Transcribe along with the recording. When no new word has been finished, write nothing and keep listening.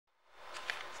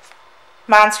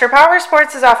Monster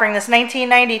Powersports is offering this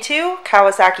 1992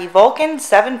 Kawasaki Vulcan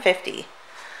 750.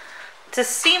 To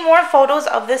see more photos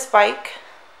of this bike,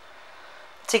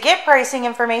 to get pricing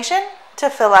information, to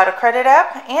fill out a credit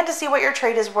app, and to see what your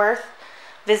trade is worth,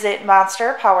 visit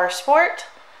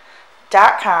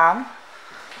monsterpowersport.com.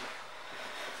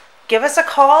 Give us a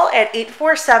call at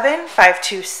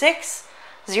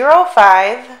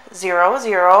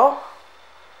 847-526-0500.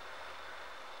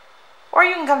 Or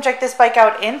you can come check this bike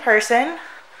out in person.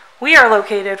 We are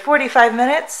located 45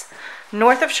 minutes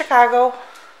north of Chicago,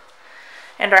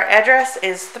 and our address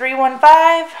is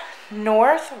 315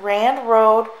 North Rand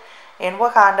Road in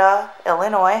Wauconda,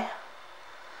 Illinois.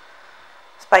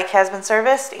 This bike has been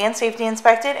serviced and safety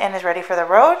inspected and is ready for the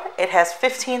road. It has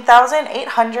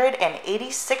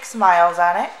 15,886 miles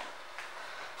on it.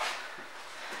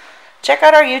 Check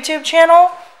out our YouTube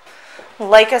channel,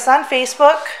 like us on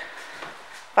Facebook,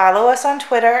 follow us on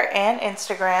Twitter and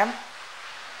Instagram.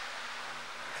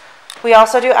 We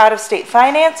also do out-of-state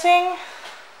financing,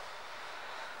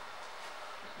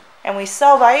 and we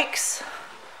sell bikes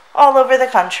all over the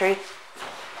country.